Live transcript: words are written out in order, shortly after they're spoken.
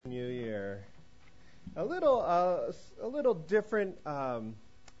A little different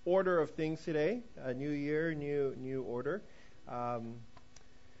order of things today. A new year, new order. So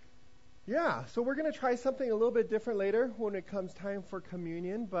we're going to try something a little bit different later when it comes time for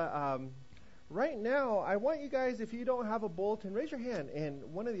communion. But right now, I want you guys, if you don't have a bulletin, raise your hand, and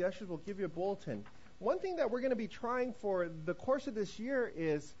one of the ushers will give you a bulletin. One thing that we're going to be trying for the course of this year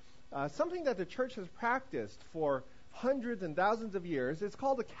is something that the church has practiced for hundreds and thousands of years. It's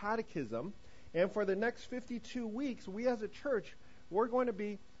called a catechism. And for the next 52 weeks, we as a church, we're going to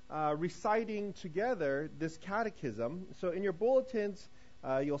be reciting together this catechism. So in your bulletins,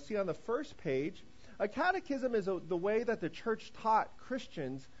 you'll see on the first page, a catechism is the way that the church taught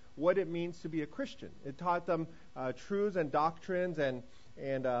Christians what it means to be a Christian. It taught them truths and doctrines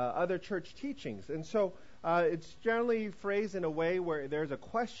and other church teachings. And so it's generally phrased in a way where there's a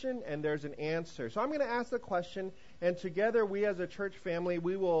question and there's an answer. So I'm going to ask the question, and together we as a church family,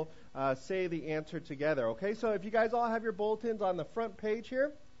 we will say the answer together. Okay, so if you guys all have your bulletins on the front page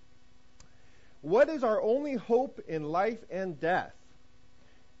here. What is our only hope in life and death?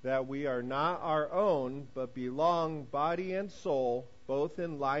 That we are not our own, but belong body and soul, both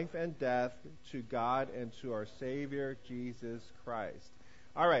in life and death, to God and to our Savior, Jesus Christ.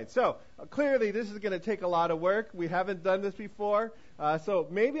 All right, so clearly this is going to take a lot of work. We haven't done this before, so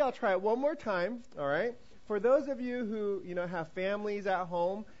maybe I'll try it one more time. All right, for those of you who have families at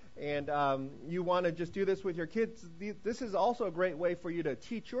home and you want to just do this with your kids, this is also a great way for you to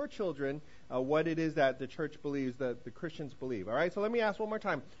teach your children what it is that the church believes, that the Christians believe. All right, so let me ask one more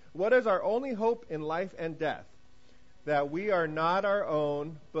time. What is our only hope in life and death? That we are not our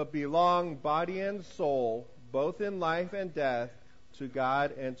own, but belong body and soul, both in life and death, to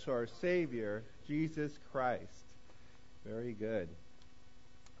God and to our Savior, Jesus Christ. Very good.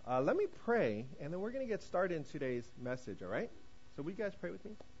 Let me pray, and then we're going to get started in today's message, all right? So will you guys pray with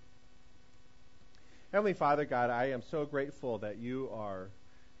me? Heavenly Father, God, I am so grateful that you are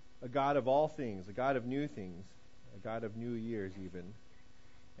a God of all things, a God of new things, a God of new years even.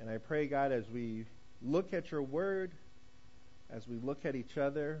 And I pray, God, as we look at your word, as we look at each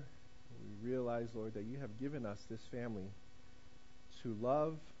other, we realize, Lord, that you have given us this family to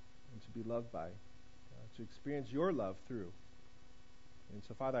love and to be loved by, to experience your love through. And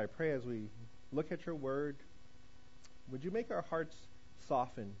so, Father, I pray as we look at your word, would you make our hearts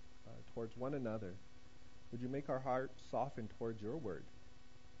soften towards one another? Would you make our hearts soften towards your word?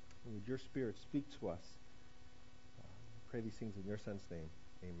 And would your Spirit speak to us? I pray these things in your Son's name.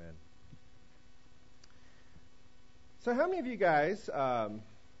 Amen. So how many of you guys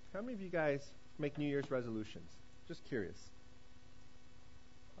make New Year's resolutions? Just curious.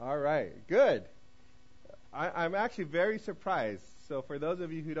 All right, good. I'm actually very surprised. So for those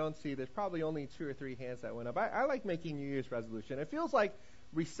of you who don't see, there's probably only 2 or 3 hands that went up. I like making New Year's resolution. It feels like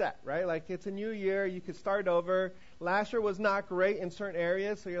reset, right? Like it's a new year, you could start over. Last year was not great in certain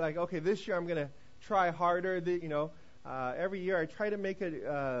areas, so you're like, okay, this year I'm going to try harder. Every year I try to make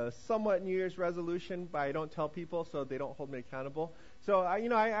a somewhat New Year's resolution, but I don't tell people so they don't hold me accountable. So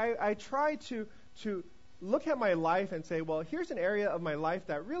I try to look at my life and say, well, here's an area of my life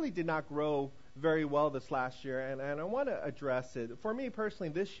that really did not grow very well this last year, and I want to address it. For me personally,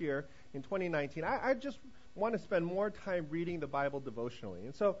 this year in 2019, I just want to spend more time reading the Bible devotionally.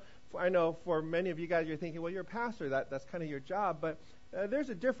 And so I know for many of you guys, you're thinking, well, you're a pastor, that's kind of your job, but there's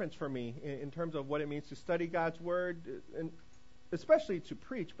a difference for me in terms of what it means to study God's Word, and especially to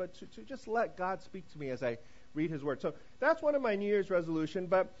preach, but to just let God speak to me as I read His Word. So that's one of my New Year's resolution.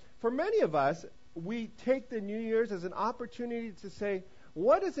 But for many of us, we take the New Year's as an opportunity to say,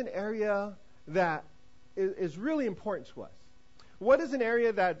 what is an area that is really important to us? What is an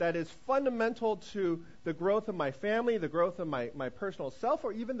area that is fundamental to the growth of my family, the growth of my personal self,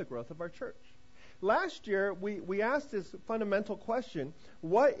 or even the growth of our church? Last year, we asked this fundamental question,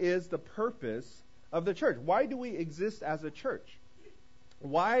 what is the purpose of the church? Why do we exist as a church?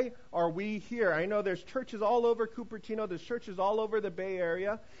 Why are we here? I know there's churches all over Cupertino, there's churches all over the Bay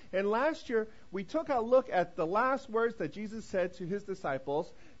Area, and last year we took a look at the last words that Jesus said to His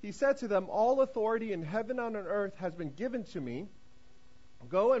disciples. He said to them, all authority in heaven and on earth has been given to me.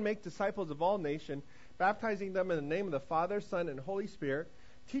 Go and make disciples of all nations, baptizing them in the name of the Father, Son, and Holy Spirit,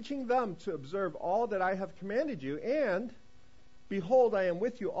 teaching them to observe all that I have commanded you, and behold, I am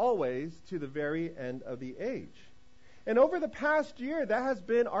with you always to the very end of the age. And over the past year, that has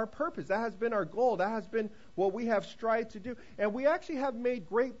been our purpose. That has been our goal. That has been what we have strived to do. And we actually have made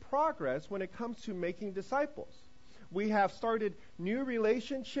great progress when it comes to making disciples. We have started new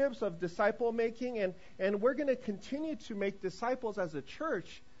relationships of disciple making, and we're going to continue to make disciples as a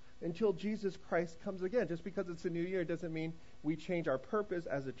church until Jesus Christ comes again. Just because it's a new year doesn't mean we change our purpose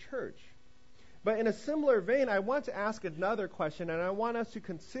as a church. But in a similar vein, I want to ask another question, and I want us to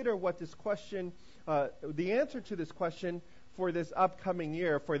consider what this question, the answer to this question for this upcoming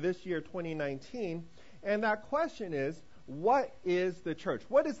year, for this year 2019. And that question is, what is the church?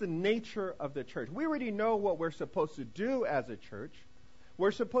 What is the nature of the church? We already know what we're supposed to do as a church.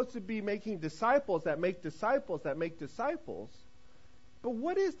 We're supposed to be making disciples that make disciples that make disciples. But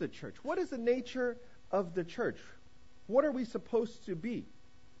what is the church? What is the nature of the church? What are we supposed to be?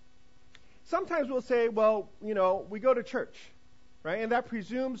 Sometimes we'll say, well, we go to church, right? And that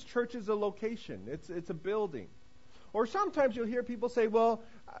presumes church is a location. It's a building. Or sometimes you'll hear people say, well,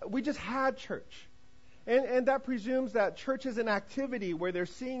 we just had church. And that presumes that church is an activity where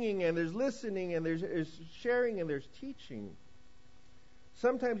there's singing and there's listening and there's sharing and there's teaching.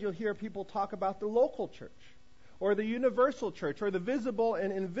 Sometimes you'll hear people talk about the local church or the universal church or the visible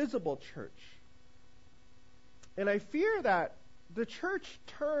and invisible church. And I fear that the church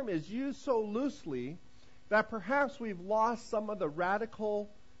term is used so loosely that perhaps we've lost some of the radical,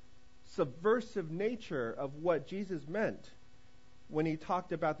 subversive nature of what Jesus meant when he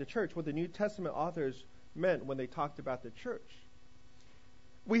talked about the church, what the New Testament authors meant when they talked about the church.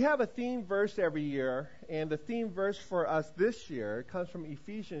 We have a theme verse every year, and the theme verse for us this year comes from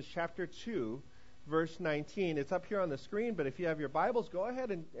Ephesians chapter 2, verse 19. It's up here on the screen, but if you have your Bibles, go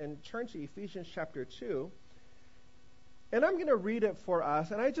ahead and turn to Ephesians chapter 2. And I'm going to read it for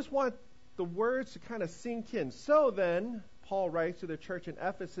us, and I just want the words to kind of sink in. So then, Paul writes to the church in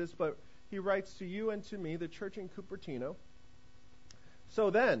Ephesus, but he writes to you and to me, the church in Cupertino. So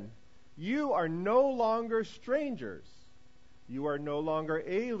then, you are no longer strangers. You are no longer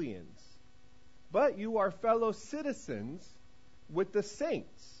aliens. But you are fellow citizens with the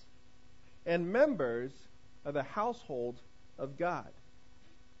saints and members of the household of God.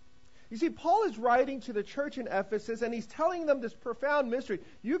 You see, Paul is writing to the church in Ephesus, and he's telling them this profound mystery.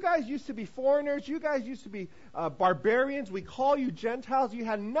 You guys used to be foreigners. You guys used to be barbarians. We call you Gentiles. You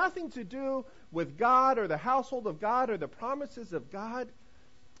had nothing to do with God or the household of God or the promises of God.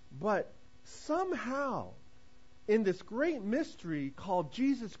 But somehow, in this great mystery called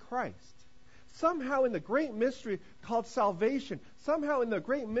Jesus Christ, somehow in the great mystery called salvation, somehow in the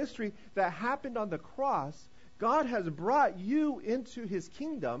great mystery that happened on the cross, God has brought you into his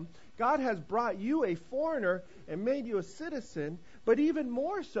kingdom. God has brought you a foreigner and made you a citizen. But even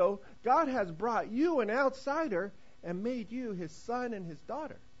more so, God has brought you an outsider and made you his son and his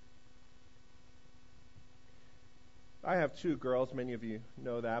daughter. I have two girls, many of you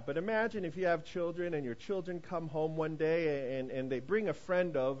know that. But imagine if you have children and your children come home one day and they bring a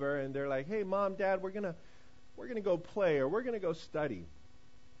friend over and they're like, hey, Mom, Dad, we're gonna go play or we're going to go study.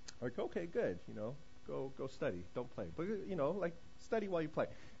 Like, okay, good, go study. Don't play. But, like, study while you play.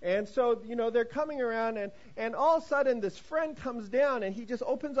 And so, they're coming around and all of a sudden this friend comes down and he just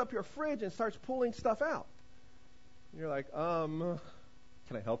opens up your fridge and starts pulling stuff out. And you're like,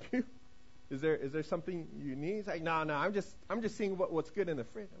 can I help you? Is there something you need? He's like, no, I'm just seeing what's good in the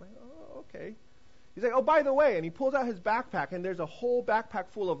fridge. I'm like, oh, okay. He's like, oh, by the way, and he pulls out his backpack and there's a whole backpack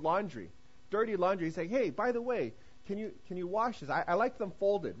full of laundry, dirty laundry. He's like, hey, by the way, can you wash this? I like them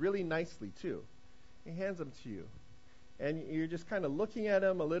folded really nicely too. He hands them to you. And you're just kind of looking at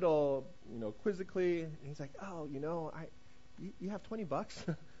him a little, quizzically. And he's like, oh, you have $20?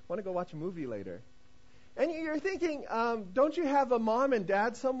 Want to go watch a movie later? And you're thinking, don't you have a mom and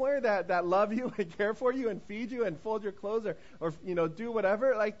dad somewhere that love you and care for you and feed you and fold your clothes or do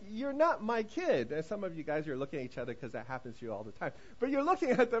whatever? Like, you're not my kid. And some of you guys are looking at each other because that happens to you all the time. But you're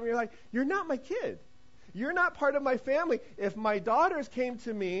looking at them and you're like, you're not my kid. You're not part of my family. If my daughters came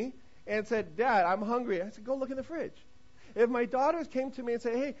to me and said, Dad, I'm hungry, I said, go look in the fridge. If my daughters came to me and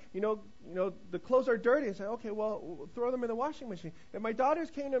said, hey, the clothes are dirty, I said, okay, well, throw them in the washing machine. If my daughters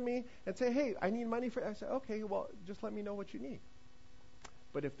came to me and said, hey, I need money for it, I said, okay, well, just let me know what you need.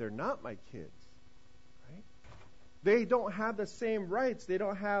 But if they're not my kids, right, they don't have the same rights, they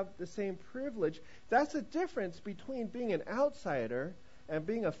don't have the same privilege. That's the difference between being an outsider and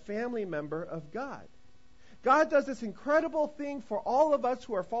being a family member of God. God does this incredible thing for all of us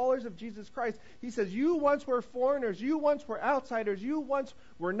who are followers of Jesus Christ. He says, you once were foreigners, you once were outsiders, you once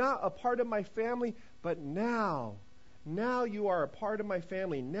were not a part of my family, but now you are a part of my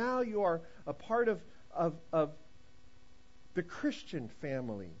family. Now you are a part of the Christian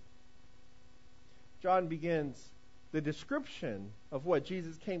family. John begins the description of what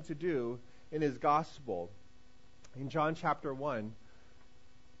Jesus came to do in his gospel. In John chapter 1,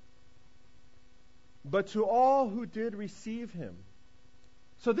 but to all who did receive him.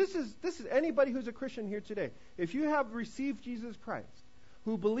 So this is anybody who's a Christian here today. If you have received Jesus Christ,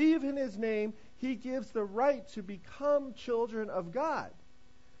 who believe in his name, he gives the right to become children of God.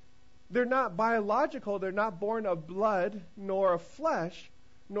 They're not biological. They're not born of blood, nor of flesh,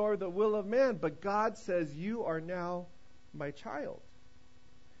 nor the will of man. But God says, you are now my child.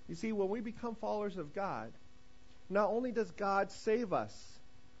 You see, when we become followers of God, not only does God save us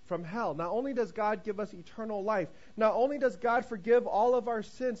from hell, not only does God give us eternal life, not only does God forgive all of our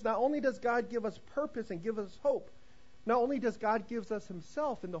sins, not only does God give us purpose and give us hope, not only does God give us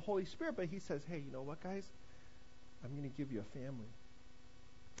himself in the Holy Spirit, but he says, hey, you know what, guys? I'm going to give you a family.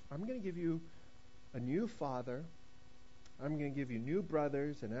 I'm going to give you a new father. I'm going to give you new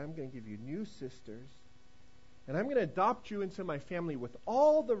brothers, and I'm going to give you new sisters. And I'm going to adopt you into my family with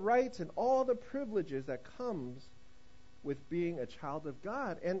all the rights and all the privileges that comes with being a child of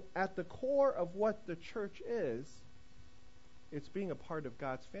God. And at the core of what the church is, it's being a part of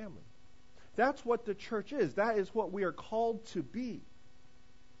God's family. That's what the church is. That is what we are called to be.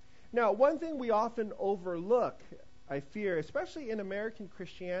 Now, one thing we often overlook, I fear, especially in American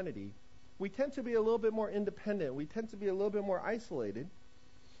Christianity, we tend to be a little bit more independent. We tend to be a little bit more isolated.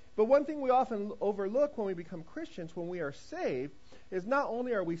 But one thing we often overlook when we become Christians, when we are saved, is not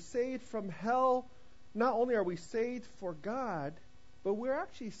only are we saved from hell, not only are we saved for God, but we're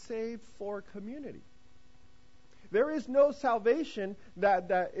actually saved for community. There is no salvation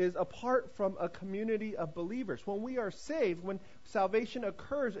that is apart from a community of believers. When we are saved, when salvation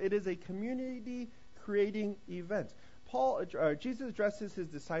occurs, it is a community-creating event. Jesus addresses his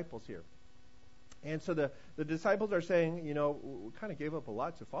disciples here. And so the disciples are saying, you know, we kind of gave up a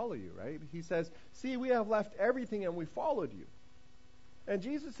lot to follow you, right? He says, see, we have left everything and we followed you. And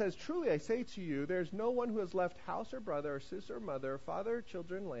Jesus says, truly I say to you, there's no one who has left house or brother or sister or mother or father or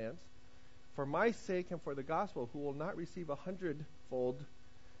children, lands, for my sake and for the gospel, who will not receive 100-fold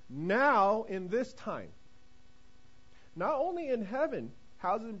now in this time. Not only in heaven,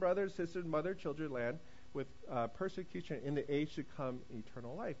 houses, brothers, sisters, mother, children, land, with persecution in the age to come,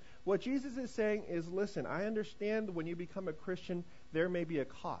 eternal life. What Jesus is saying is, listen, I understand when you become a Christian, there may be a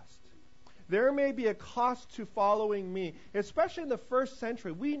cost. There may be a cost to following me, especially in the first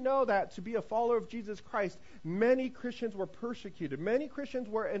century. We know that to be a follower of Jesus Christ, many Christians were persecuted. Many Christians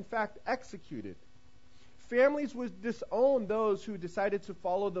were, in fact, executed. Families would disown those who decided to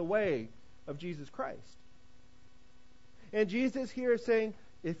follow the way of Jesus Christ. And Jesus here is saying,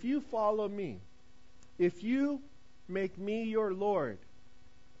 if you follow me, if you make me your Lord,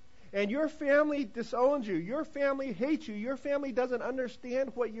 and your family disowns you, your family hates you, your family doesn't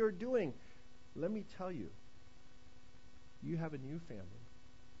understand what you're doing, let me tell you, you have a new family.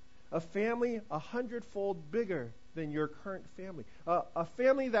 A family 100-fold bigger than your current family. A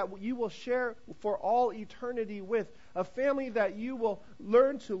family that you will share for all eternity with. A family that you will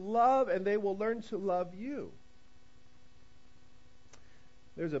learn to love and they will learn to love you.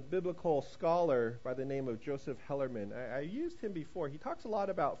 There's a biblical scholar by the name of Joseph Hellerman. I used him before. He talks a lot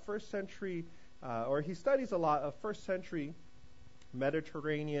about first century, or he studies a lot of first century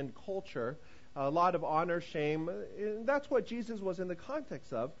Mediterranean culture. A lot of honor, shame. And that's what Jesus was in the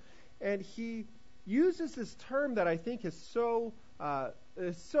context of. And he uses this term that I think is so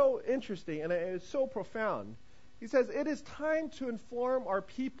interesting and is so profound. He says, it is time to inform our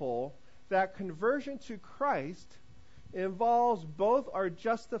people that conversion to Christ involves both our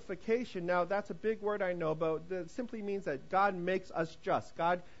justification. Now, that's a big word, I know, but it simply means that God makes us just.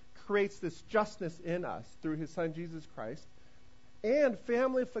 God creates this justness in us through his Son, Jesus Christ. And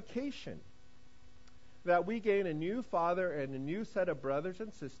familyfication, that we gain a new father and a new set of brothers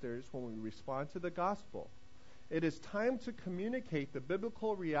and sisters when we respond to the gospel. It is time to communicate the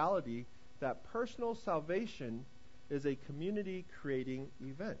biblical reality that personal salvation is a community-creating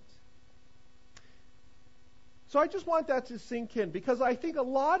event. So I just want that to sink in, because I think a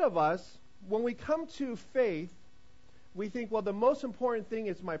lot of us, when we come to faith, we think, well, the most important thing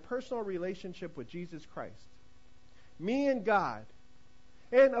is my personal relationship with Jesus Christ. Me and God.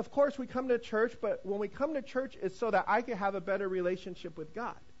 And of course we come to church, but when we come to church, it's so that I can have a better relationship with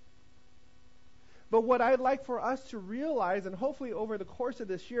God. But what I'd like for us to realize, and hopefully over the course of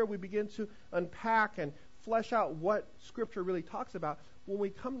this year we begin to unpack and flesh out what Scripture really talks about, when we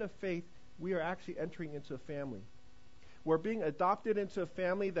come to faith, we are actually entering into a family. We're being adopted into a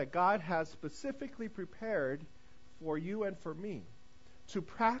family that God has specifically prepared for you and for me to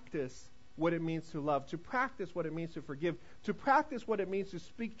practice what it means to love, to practice what it means to forgive, to practice what it means to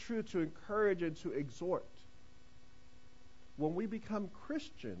speak truth, to encourage, and to exhort. When we become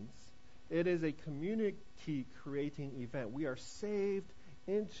Christians, it is a community-creating event. We are saved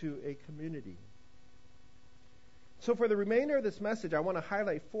into a community. So for the remainder of this message, I want to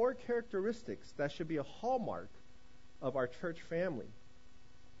highlight 4 characteristics that should be a hallmark of our church family.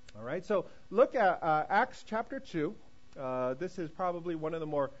 All right, so look at Acts chapter 2. This is probably one of the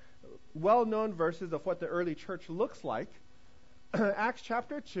more well-known verses of what the early church looks like. Acts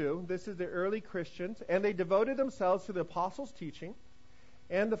chapter 2, this is the early Christians, and they devoted themselves to the apostles' teaching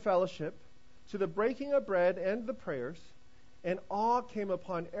and the fellowship, to the breaking of bread and the prayers, and awe came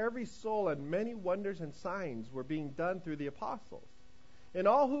upon every soul, and many wonders and signs were being done through the apostles. And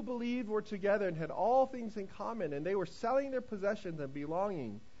all who believed were together and had all things in common, and they were selling their possessions and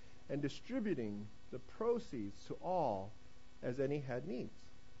belonging and distributing the proceeds to all as any had needs.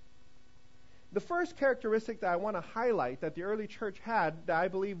 The first characteristic that I want to highlight that the early church had, that I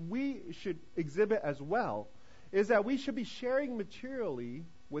believe we should exhibit as well, is that we should be sharing materially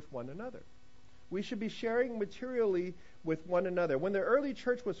with one another. We should be sharing materially with one another. When the early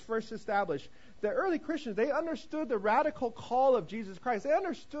church was first established, the early Christians, they understood the radical call of Jesus Christ. They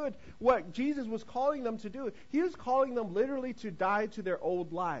understood what Jesus was calling them to do. He was calling them literally to die to their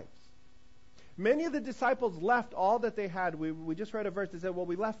old lives. Many of the disciples left all that they had. We just read a verse that said, well,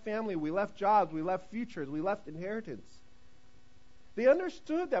 we left family, we left jobs, we left futures, we left inheritance. They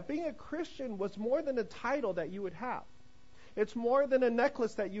understood that being a Christian was more than a title that you would have. It's more than a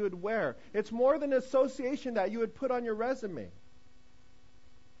necklace that you would wear. It's more than an association that you would put on your resume.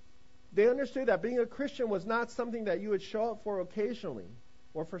 They understood that being a Christian was not something that you would show up for occasionally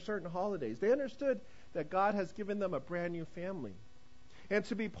or for certain holidays. They understood that God has given them a brand new family. And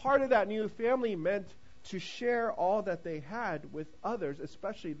to be part of that new family meant to share all that they had with others,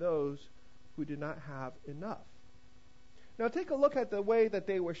 especially those who did not have enough. Now take a look at the way that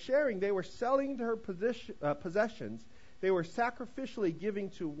they were sharing. They were selling their possessions. They were sacrificially giving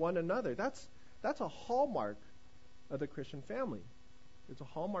to one another. That's a hallmark of the Christian family. It's a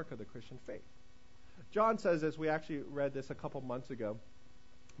hallmark of the Christian faith. John says this, we actually read this a couple months ago.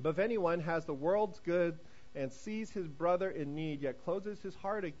 But if anyone has the world's good and sees his brother in need, yet closes his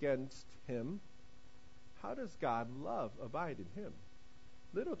heart against him, how does God love abide in him?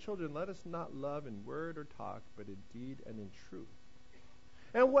 Little children, let us not love in word or talk, but in deed and in truth.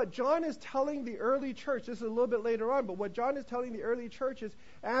 And what John is telling the early church, this is a little bit later on, but what John is telling the early church is,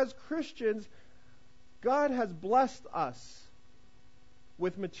 as Christians, God has blessed us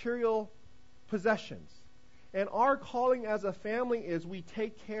with material possessions. And our calling as a family is we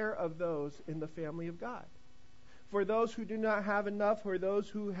take care of those in the family of God. For those who do not have enough, or those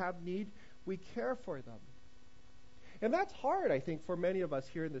who have need, we care for them. And that's hard, I think, for many of us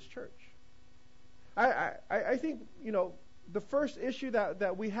here in this church. I think, the first issue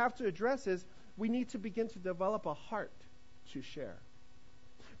that we have to address is we need to begin to develop a heart to share.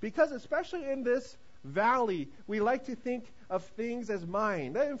 Because especially in this valley, we like to think of things as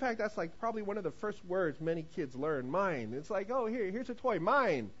mine. In fact, that's like probably one of the first words many kids learn, mine. It's like, oh, here's a toy,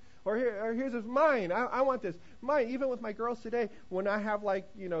 mine. Or here's a mine. I want this. Mine. Even with my girls today, when I have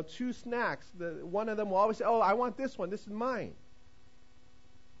 2 snacks, one of them will always say, oh, I want this one. This is mine.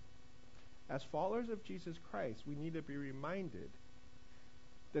 As followers of Jesus Christ, we need to be reminded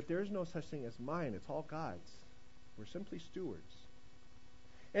that there is no such thing as mine. It's all God's. We're simply stewards.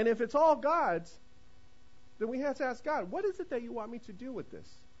 And if it's all God's, then we have to ask God, what is it that you want me to do with this?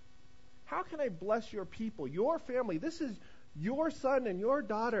 How can I bless your people, your family? This is your son and your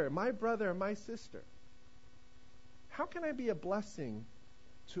daughter, my brother and my sister. How can I be a blessing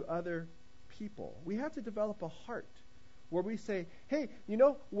to other people? We have to develop a heart where we say, hey,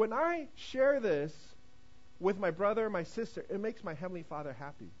 when I share this with my brother or my sister, it makes my Heavenly Father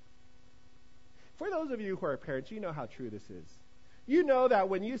happy. For those of you who are parents, you know how true this is. You know that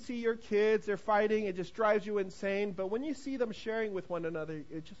when you see your kids, they're fighting, it just drives you insane. But when you see them sharing with one another,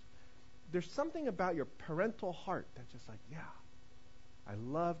 there's something about your parental heart that's just like, yeah, I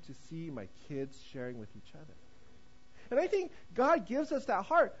love to see my kids sharing with each other. And I think God gives us that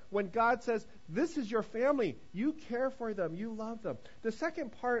heart when God says, this is your family. You care for them. You love them. The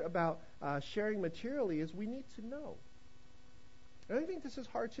second part about sharing materially is we need to know. And I think this is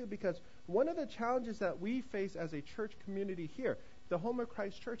hard too, because one of the challenges that we face as a church community here, the Home of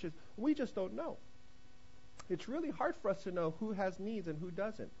Christ Church, is we just don't know. It's really hard for us to know who has needs and who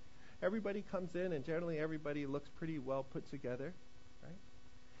doesn't. Everybody comes in, and generally everybody looks pretty well put together, right?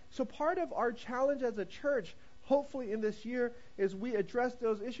 So part of our challenge as a church, hopefully in this year, is we address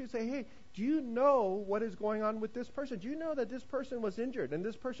those issues. Say, hey, do you know what is going on with this person? Do you know that this person was injured and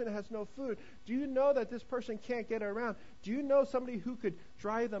this person has no food? Do you know that this person can't get around? Do you know somebody who could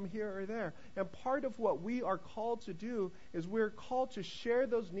drive them here or there? And part of what we are called to do is we're called to share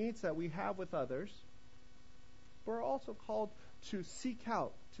those needs that we have with others. But we're also called to seek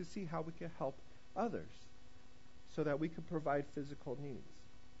out to see how we can help others so that we can provide physical needs.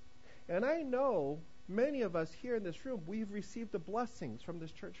 And I know many of us here in this room, we've received the blessings from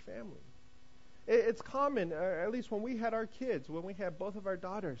this church family. It's common, at least when we had our kids, when we had both of our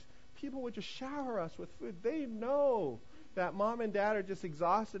daughters, people would just shower us with food. They know that mom and dad are just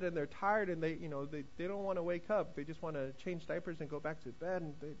exhausted and they're tired and they don't want to wake up. They just want to change diapers and go back to bed.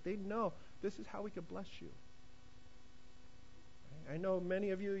 And they know this is how we can bless you. I know many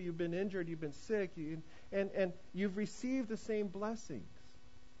of you, you've been injured, you've been sick, and you've received the same blessings.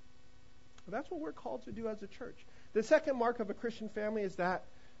 That's what we're called to do as a church. The second mark of a Christian family is that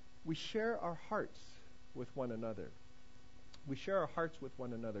we share our hearts with one another. We share our hearts with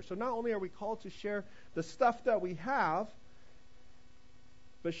one another. So not only are we called to share the stuff that we have,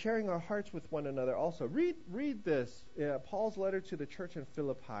 but sharing our hearts with one another also. Read this, Paul's letter to the church in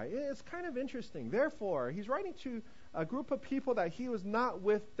Philippi. It's kind of interesting. Therefore, he's writing to a group of people that he was not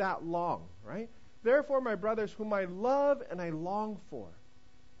with that long, right? Therefore, my brothers, whom I love and I long for,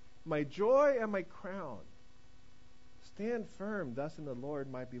 my joy and my crown, stand firm thus in the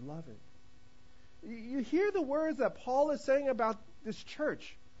Lord, my beloved. You hear the words that Paul is saying about this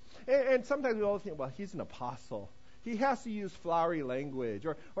church. And sometimes we all think, well, he's an apostle. He has to use flowery language.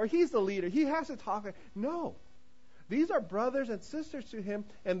 Or he's the leader. He has to talk. No. These are brothers and sisters to him,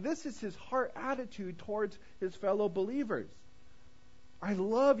 and this is his heart attitude towards his fellow believers. I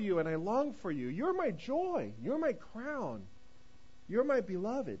love you and I long for you. You're my joy. You're my crown. You're my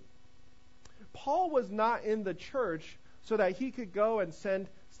beloved. Paul was not in the church so that he could go and send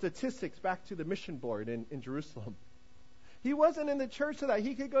statistics back to the mission board in Jerusalem. He wasn't in the church so that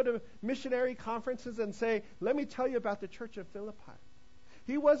he could go to missionary conferences and say, let me tell you about the church of Philippi.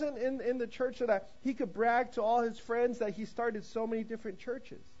 He wasn't in the church so that he could brag to all his friends that he started so many different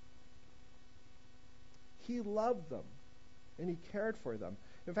churches. He loved them, and he cared for them.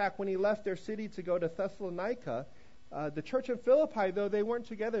 In fact, when he left their city to go to Thessalonica, the church in Philippi, though they weren't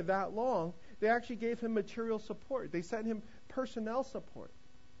together that long, they actually gave him material support. They sent him personnel support.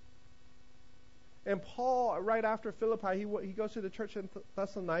 And Paul, right after Philippi, he goes to the church in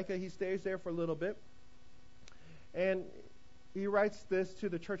Thessalonica. He stays there for a little bit. And he writes this to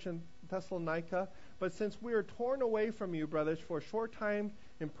the church in Thessalonica. But since we are torn away from you, brothers, for a short time,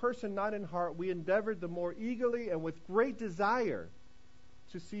 in person, not in heart, we endeavored the more eagerly and with great desire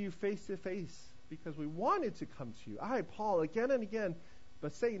to see you face to face, because we wanted to come to you. I, Paul, again and again,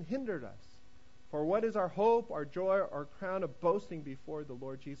 but Satan hindered us. For what is our hope, our joy, our crown of boasting before the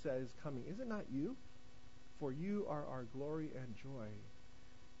Lord Jesus is coming? Is it not you? For you are our glory and joy.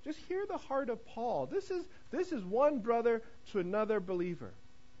 Just hear the heart of Paul. This is one brother to another believer.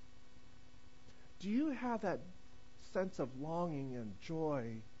 Do you have that sense of longing and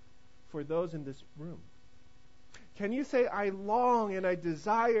joy for those in this room? Can you say, I long and I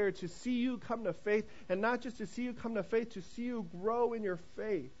desire to see you come to faith, and not just to see you come to faith, to see you grow in your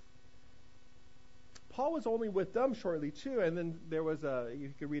faith? Paul was only with them shortly too, and then there was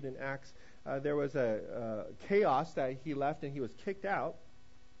you can read in Acts, there was a chaos that he left and he was kicked out.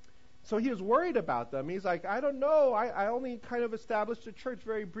 So he was worried about them. He's like, I don't know. I only kind of established a church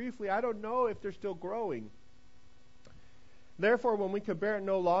very briefly. I don't know if they're still growing. Therefore, when we could bear it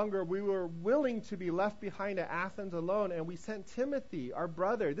no longer, we were willing to be left behind at Athens alone, and we sent Timothy, our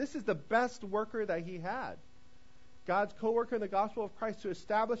brother. This is the best worker that he had, God's co-worker in the gospel of Christ, to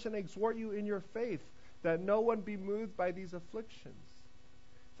establish and exhort you in your faith, that no one be moved by these afflictions.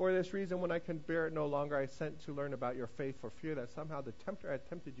 For this reason, when I can bear it no longer, I sent to learn about your faith, for fear that somehow the tempter had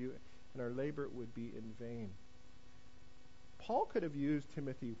tempted you, and our labor would be in vain. Paul could have used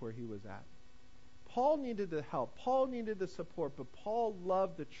Timothy where he was at. Paul needed the help. Paul needed the support. But Paul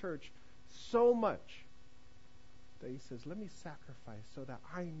loved the church so much that he says, let me sacrifice so that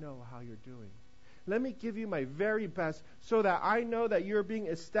I know how you're doing. Let me give you my very best so that I know that you're being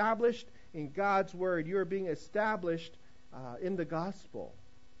established in God's word. You're being established in the gospel.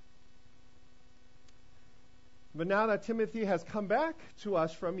 But now that Timothy has come back to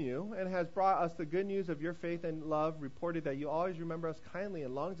us from you and has brought us the good news of your faith and love, reported that you always remember us kindly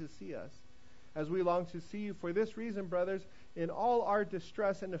and long to see us, as we long to see you. For this reason, brothers, in all our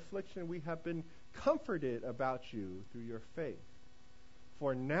distress and affliction, we have been comforted about you through your faith.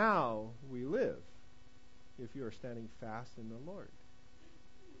 For now we live, if you are standing fast in the Lord.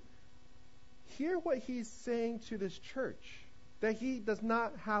 Hear what he's saying to this church that he does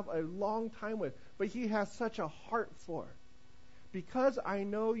not have a long time with, but he has such a heart for. Because I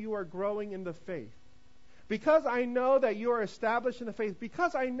know you are growing in the faith, because I know that you are established in the faith,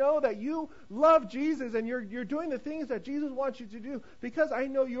 because I know that you love Jesus and you're doing the things that Jesus wants you to do, because I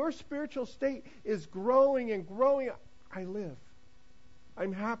know your spiritual state is growing and growing, I live.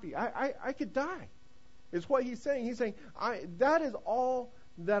 I'm happy. I could die, is what he's saying. He's saying, that is all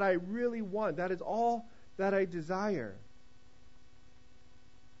that I really want. That is all that I desire.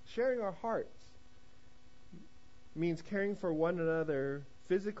 Sharing our hearts It means caring for one another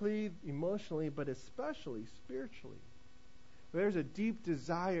physically, emotionally, but especially spiritually. There's a deep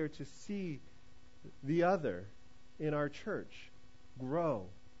desire to see the other in our church grow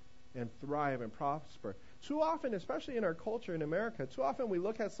and thrive and prosper. Too often, especially in our culture in America, too often we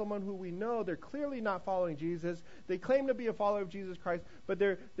look at someone who we know they're clearly not following Jesus. They claim to be a follower of Jesus Christ, but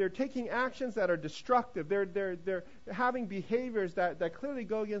they're taking actions that are destructive. They're having behaviors that clearly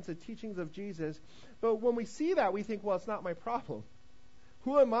go against the teachings of Jesus. But when we see that, we think, well, it's not my problem.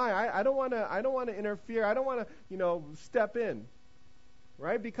 Who am I? I don't want to interfere. I don't want to, step in.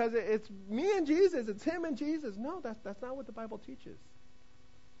 Right? Because it's me and Jesus. It's him and Jesus. No, that's not what the Bible teaches.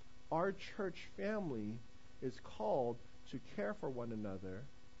 Our church family is called to care for one another,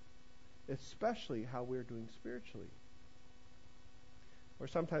 especially how we're doing spiritually. Or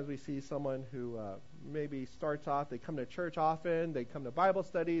sometimes we see someone who maybe starts off, they come to church often, they come to Bible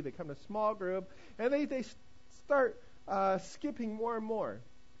study, they come to small group, and they start skipping more and more.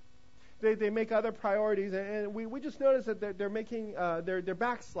 They make other priorities, and we just notice that they're making, they're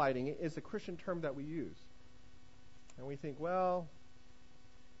backsliding is a Christian term that we use. And we think, well,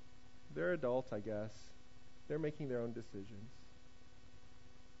 they're adults, I guess. They're making their own decisions.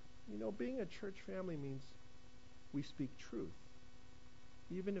 Being a church family means we speak truth,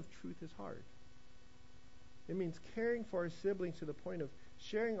 even if truth is hard. It means caring for our siblings to the point of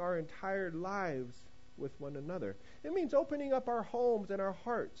sharing our entire lives with one another. It means opening up our homes and our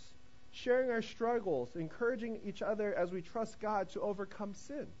hearts, sharing our struggles, encouraging each other as we trust God to overcome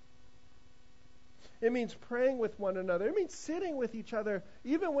sin. It means praying with one another. It means sitting with each other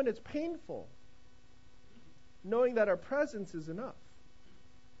even when it's painful, knowing that our presence is enough.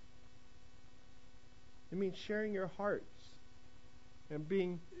 It means sharing your hearts and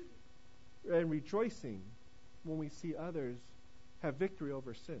rejoicing when we see others have victory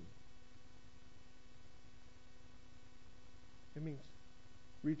over sin. It means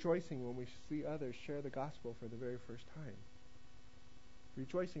rejoicing when we see others share the gospel for the very first time.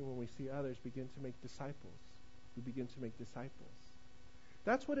 Rejoicing when we see others begin to make disciples. We begin to make disciples.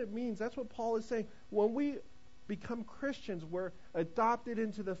 That's what it means. That's what Paul is saying. When we become Christians, we're adopted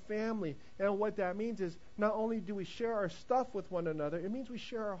into the family. And what that means is not only do we share our stuff with one another, it means we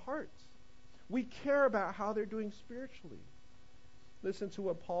share our hearts. We care about how they're doing spiritually. Listen to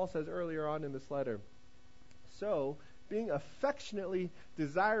what Paul says earlier on in this letter. So, being affectionately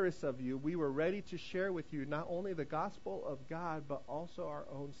desirous of you, we were ready to share with you not only the gospel of God, but also our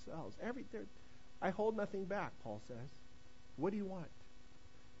own selves. I hold nothing back, Paul says. What do you want?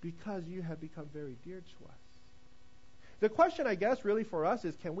 Because you have become very dear to us. The question, I guess, really for us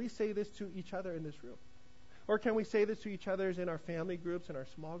is, can we say this to each other in this room? Or can we say this to each other in our family groups, in our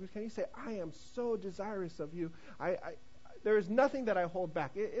small groups? Can you say, I am so desirous of you. There is nothing that I hold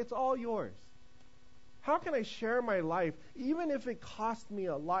back. It's all yours. How can I share my life, even if it costs me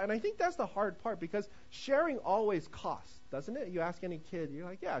a lot? And I think that's the hard part, because sharing always costs, doesn't it? You ask any kid, you're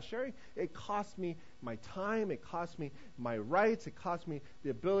like, yeah, sharing, it costs me my time, it costs me my rights, it costs me the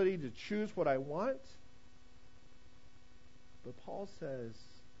ability to choose what I want. But Paul says,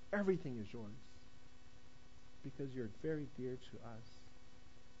 everything is yours, because you're very dear to us.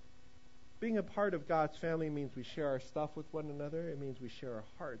 Being a part of God's family means we share our stuff with one another. It means we share our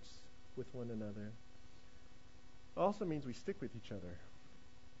hearts with one another. It also means we stick with each other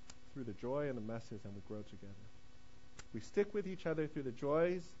through the joy and the messes, and we grow together. We stick with each other through the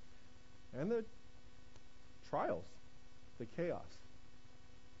joys and the trials, the chaos,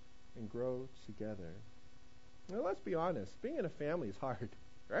 and grow together. Now, let's be honest. Being in a family is hard,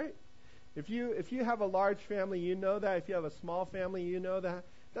 right? If you have a large family, you know that. If you have a small family, you know that.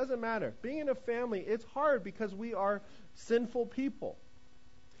 It doesn't matter. Being in a family, it's hard because we are sinful people.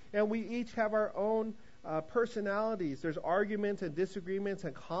 And we each have our own personalities. There's arguments and disagreements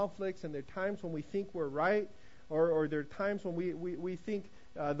and conflicts, and there are times when we think we're right, or there are times when we think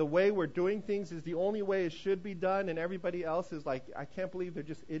the way we're doing things is the only way it should be done, and everybody else is like, I can't believe they're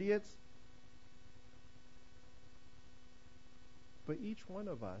just idiots. But each one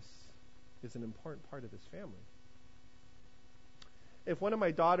of us is an important part of this family. If one of my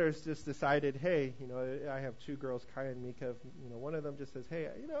daughters just decided, hey, I have two girls, Kaya and Mika, one of them just says, hey,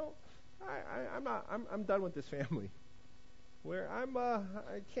 I'm done with this family. I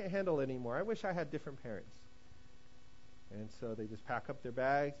can't handle it anymore. I wish I had different parents. And so they just pack up their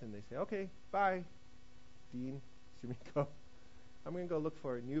bags and they say, okay, bye, Dean, Sumiko. I'm going to go look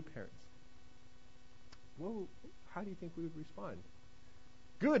for new parents. Well, how do you think we would respond?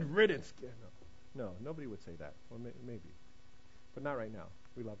 Good riddance. No, nobody would say that. Well, maybe. But not right now.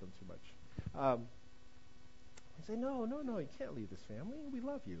 We love them too much. I say, no, you can't leave this family. We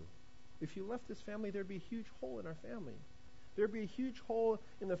love you. If you left this family, there'd be a huge hole in our family. There'd be a huge hole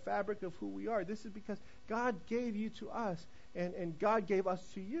in the fabric of who we are. This is because God gave you to us, and God gave us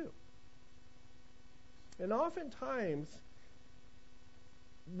to you. And oftentimes,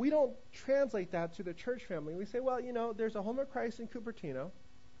 we don't translate that to the church family. We say, well, there's a Home of Christ in Cupertino.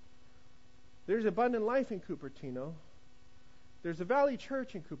 There's Abundant Life in Cupertino. There's a Valley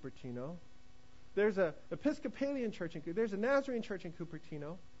Church in Cupertino. There's a Episcopalian church in Cupertino. There's a Nazarene church in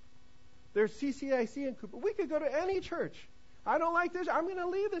Cupertino. There's CCIC in Cupertino. We could go to any church. I don't like this. I'm going to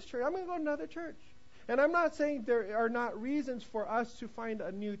leave this church. I'm going to go to another church. And I'm not saying there are not reasons for us to find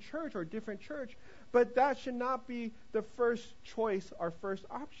a new church or a different church, but that should not be the first choice, our first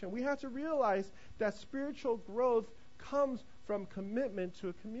option. We have to realize that spiritual growth comes from commitment to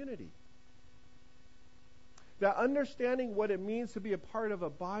a community. That understanding what it means to be a part of a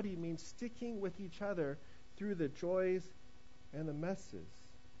body means sticking with each other through the joys and the messes.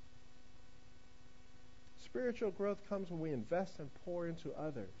 Spiritual growth comes when we invest and pour into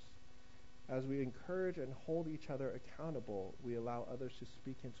others. As we encourage and hold each other accountable, we allow others to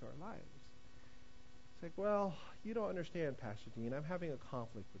speak into our lives. It's like, well, you don't understand, Pastor Dean. I'm having a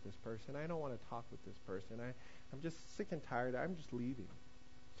conflict with this person. I don't want to talk with this person. I'm just sick and tired. I'm just leaving.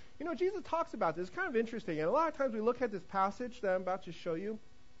 Jesus talks about this. It's kind of interesting. And a lot of times we look at this passage that I'm about to show you,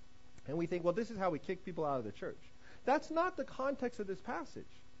 and we think, well, this is how we kick people out of the church. That's not the context of this passage.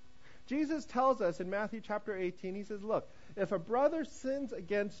 Jesus tells us in Matthew chapter 18, he says, look, if a brother sins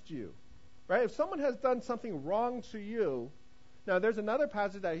against you, right? If someone has done something wrong to you, now there's another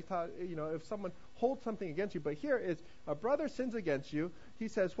passage that he thought, if someone holds something against you, but here is a brother sins against you, he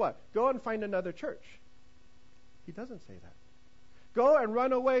says what? Go and find another church. He doesn't say that. Go and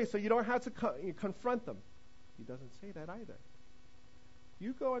run away so you don't have to confront them. He doesn't say that either.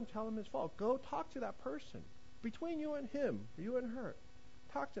 You go and tell him his fault. Go talk to that person. Between you and him, you and her.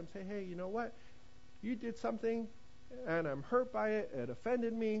 Talk to him. Say, hey, you know what? You did something, and I'm hurt by it. It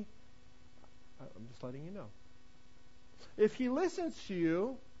offended me. I'm just letting you know. If he listens to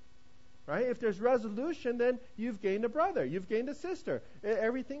you, right, if there's resolution, then you've gained a brother. You've gained a sister.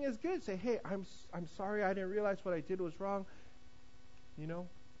 Everything is good. Say, hey, I'm sorry. I didn't realize what I did was wrong.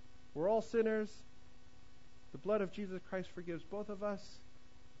 We're all sinners. The blood of Jesus Christ forgives both of us.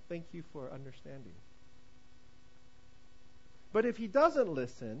 Thank you for understanding. But if he doesn't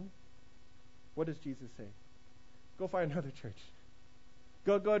listen, what does Jesus say? Go find another church.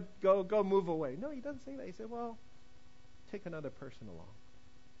 Go move away. No, he doesn't say that. He said, well, take another person along.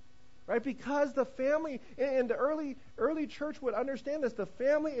 Right? Because the family, and the early church would understand this, the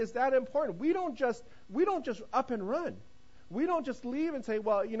family is that important. We don't just up and run. We don't just leave and say,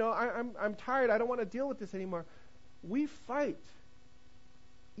 well, I'm tired. I don't want to deal with this anymore. We fight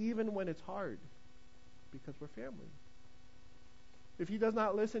even when it's hard because we're family. If he does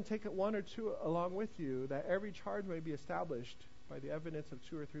not listen, take one or two along with you, that every charge may be established by the evidence of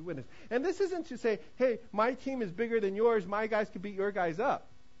 2 or 3 witnesses. And this isn't to say, hey, my team is bigger than yours. My guys can beat your guys up.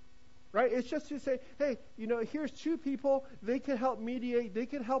 Right? It's just to say, hey, here's 2 people. They can help mediate. They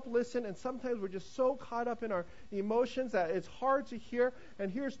can help listen. And sometimes we're just so caught up in our emotions that it's hard to hear.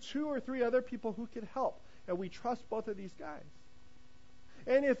 And here's 2 or 3 other people who can help. And we trust both of these guys.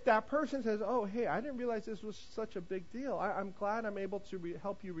 And if that person says, oh, hey, I didn't realize this was such a big deal. I'm glad I'm able to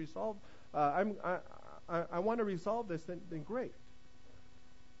help you resolve. I want to resolve this, then great.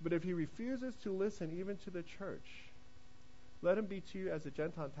 But if he refuses to listen even to the church, let him be to you as a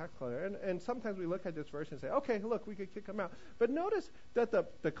Gentile tax collector. And sometimes we look at this verse and say, okay, look, we could kick him out. But notice that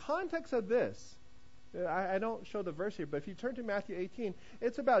the context of this, I don't show the verse here, but if you turn to Matthew 18,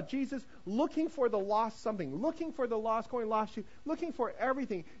 it's about Jesus looking for the lost something, looking for the lost, going lost sheep, looking for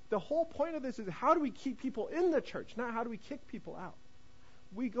everything. The whole point of this is how do we keep people in the church, not how do we kick people out.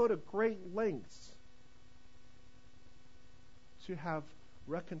 We go to great lengths to have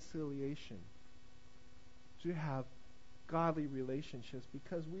reconciliation, to have godly relationships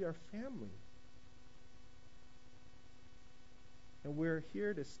because we are family. And we're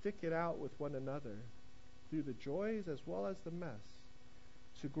here to stick it out with one another through the joys as well as the mess,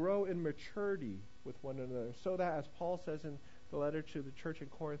 to grow in maturity with one another, so that, as Paul says in the letter to the church in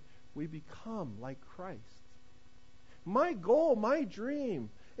Corinth, we become like Christ. My goal, my dream,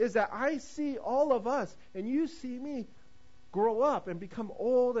 is that I see all of us, and you see me, grow up and become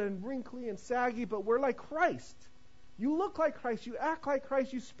old and wrinkly and saggy, but we're like Christ. You look like Christ, you act like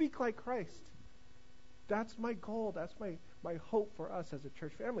Christ, you speak like Christ. That's my goal, that's my hope for us as a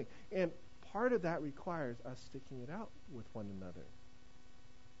church family. And part of that requires us sticking it out with one another.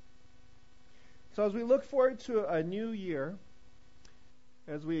 So as we look forward to a new year,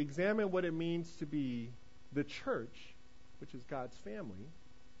 as we examine what it means to be the church, which is God's family,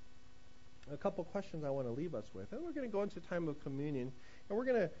 a couple questions I want to leave us with. And we're going to go into time of communion, and we're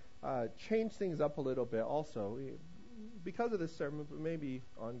going to change things up a little bit also because of this sermon, but maybe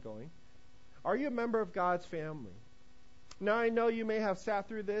ongoing. Are you a member of God's family? Now, I know you may have sat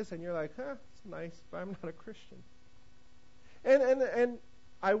through this, and you're like, it's nice, but I'm not a Christian. And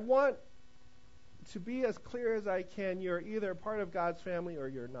I want to be as clear as I can. You're either a part of God's family or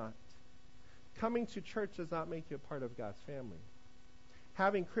you're not. Coming to church does not make you a part of God's family.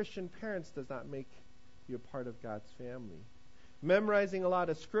 Having Christian parents does not make you a part of God's family. Memorizing a lot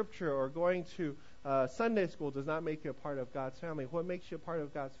of scripture or going to Sunday school does not make you a part of God's family. What makes you a part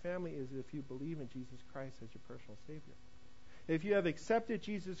of God's family is if you believe in Jesus Christ as your personal Savior. If you have accepted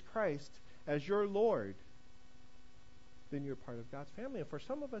Jesus Christ as your Lord, then you're part of God's family. And for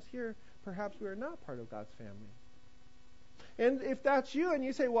some of us here, perhaps we are not part of God's family. And if that's you and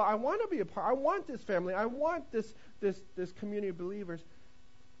you say, well, I want to be a part, I want this family, I want this community of believers,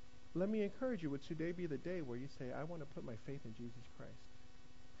 let me encourage you, would today be the day where you say, I want to put my faith in Jesus Christ.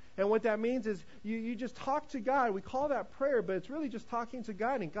 And what that means is you just talk to God. We call that prayer, but it's really just talking to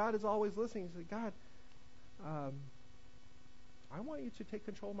God, and God is always listening. You say, God, I want you to take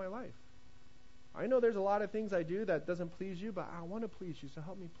control of my life. I know there's a lot of things I do that doesn't please you, but I want to please you, so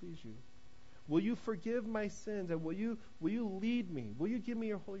help me please you. Will you forgive my sins, and will you lead me? Will you give me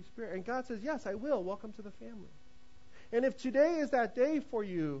your Holy Spirit? And God says, yes, I will. Welcome to the family. And if today is that day for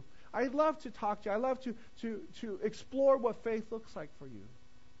you, I'd love to talk to you. I'd love to explore what faith looks like for you.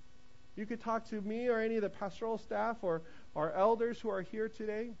 You could talk to me or any of the pastoral staff or our elders who are here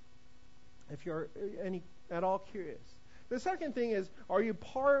today if you're at all curious. The second thing is, are you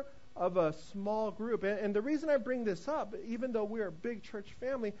part of a small group? And the reason I bring this up, even though we're a big church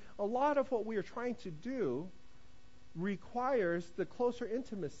family, a lot of what we are trying to do requires the closer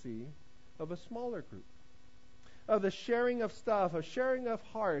intimacy of a smaller group, of the sharing of stuff, of sharing of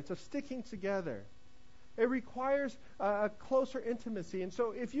hearts, of sticking together. It requires a closer intimacy. And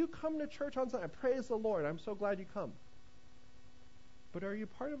so if you come to church on Sunday, praise the Lord, I'm so glad you come. But are you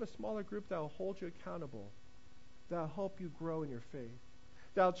part of a smaller group that will hold you accountable, that will help you grow in your faith,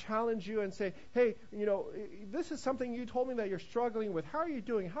 that will challenge you and say, hey, this is something you told me that you're struggling with. How are you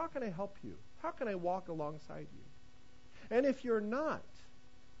doing? How can I help you? How can I walk alongside you? And if you're not,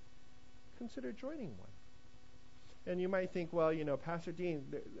 consider joining one. And you might think, well, Pastor Dean,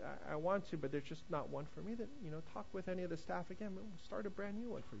 I want to, but there's just not one for me. Then, talk with any of the staff again. We'll start a brand new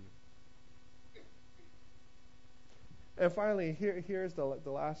one for you. And finally, here's the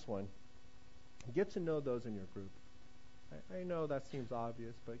last one. Get to know those in your group. I know that seems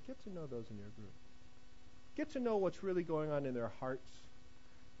obvious, but get to know those in your group. Get to know what's really going on in their hearts,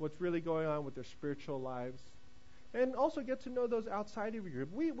 what's really going on with their spiritual lives. And also get to know those outside of your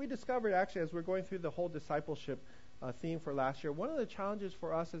group. We discovered, actually, as we're going through the whole discipleship theme for last year, one of the challenges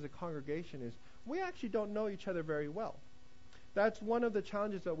for us as a congregation is we actually don't know each other very well. That's one of the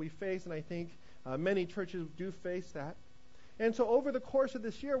challenges that we face, and I think many churches do face that. And so over the course of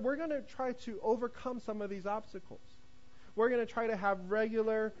this year, we're going to try to overcome some of these obstacles. We're going to try to have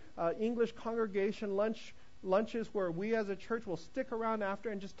regular English congregation lunches where we as a church will stick around after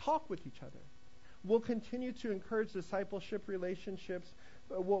and just talk with each other. We'll continue to encourage discipleship relationships.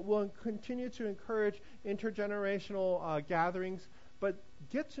 We'll continue to encourage intergenerational gatherings, but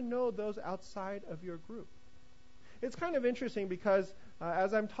get to know those outside of your group. It's kind of interesting because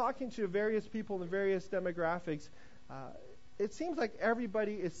as I'm talking to various people in various demographics, it seems like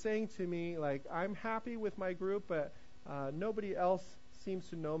everybody is saying to me, like, I'm happy with my group, but nobody else seems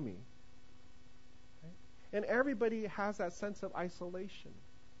to know me. Right? And everybody has that sense of isolation.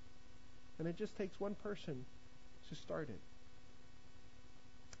 And it just takes one person to start it.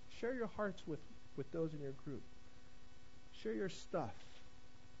 Share your hearts with those in your group. Share your stuff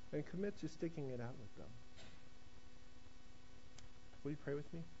and commit to sticking it out with them. Will you pray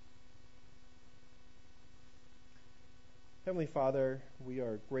with me? Heavenly Father, we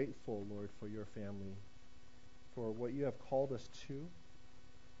are grateful, Lord, for your family, for what you have called us to.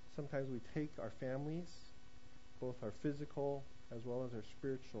 Sometimes we take our families, both our physical as well as our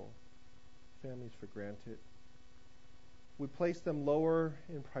spiritual families, for granted. We place them lower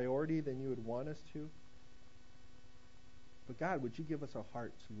in priority than you would want us to. But God, would you give us a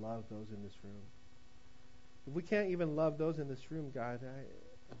heart to love those in this room? If we can't even love those in this room, God,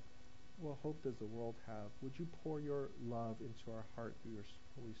 what hope does the world have? Would you pour your love into our heart through your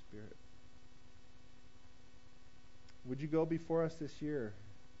Holy Spirit? Would you go before us this year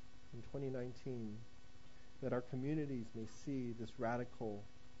in 2019 that our communities may see this radical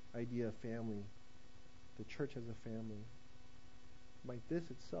idea of family, the church as a family? Might this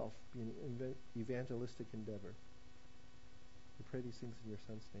itself be an evangelistic endeavor? We pray these things in your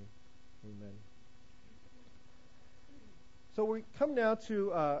Son's name. Amen. So we come now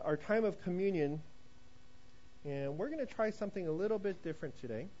to our time of communion, and we're going to try something a little bit different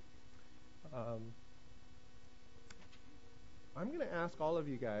today. I'm going to ask all of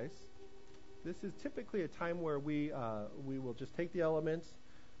you guys. This is typically a time where we will just take the elements,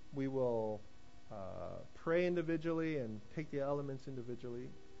 we will pray individually and take the elements individually.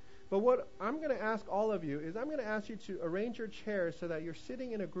 But what I'm going to ask all of you is I'm going to ask you to arrange your chairs so that you're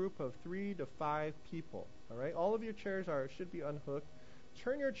sitting in a group of 3 to 5 people. All right? All of your chairs should be unhooked.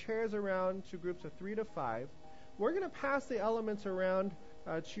 Turn your chairs around to groups of 3 to 5. We're going to pass the elements around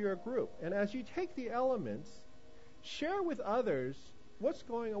to your group. And as you take the elements, share with others what's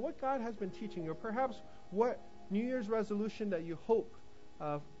going on, what God has been teaching you, or perhaps what New Year's resolution that you hope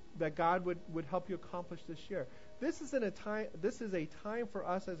that God would help you accomplish this year. This is a time for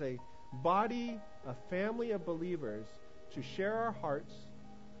us as a body, a family of believers, to share our hearts,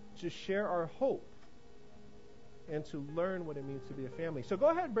 to share our hope, and to learn what it means to be a family. So go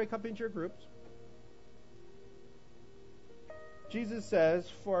ahead and break up into your groups. Jesus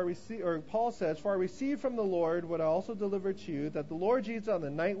says, Paul says, "For I received from the Lord what I also delivered to you, that the Lord Jesus, on the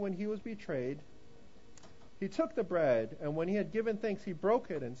night when he was betrayed, he took the bread, and when he had given thanks, he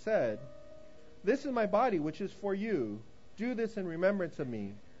broke it and said, 'This is my body, which is for you. Do this in remembrance of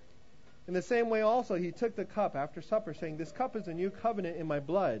me.' In the same way also he took the cup after supper, saying, 'This cup is a new covenant in my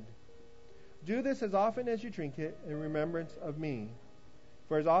blood. Do this as often as you drink it in remembrance of me.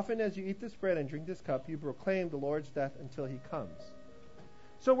 For as often as you eat this bread and drink this cup, you proclaim the Lord's death until he comes.'"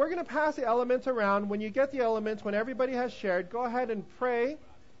 So we're going to pass the elements around. When you get the elements, when everybody has shared, go ahead and pray,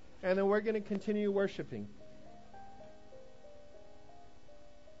 and then we're going to continue worshiping.